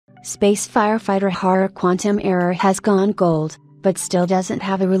Space firefighter horror Quantum Error has gone gold, but still doesn't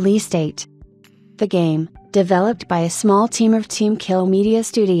have a release date. The game, developed by a small team of Team Kill Media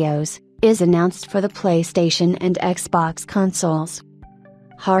Studios, is announced for the PlayStation and Xbox consoles.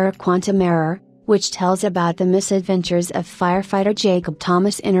 Horror Quantum Error, which tells about the misadventures of firefighter Jacob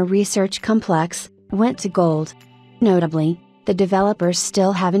Thomas in a research complex, went to gold. Notably, the developers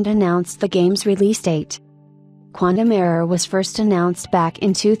still haven't announced the game's release date. Quantum Error was first announced back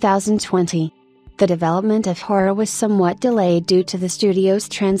in 2020. The development of Horror was somewhat delayed due to the studio's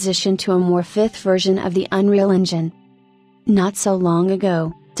transition to a more fifth version of the Unreal Engine. Not so long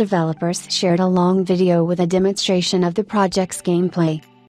ago, developers shared a long video with a demonstration of the project's gameplay.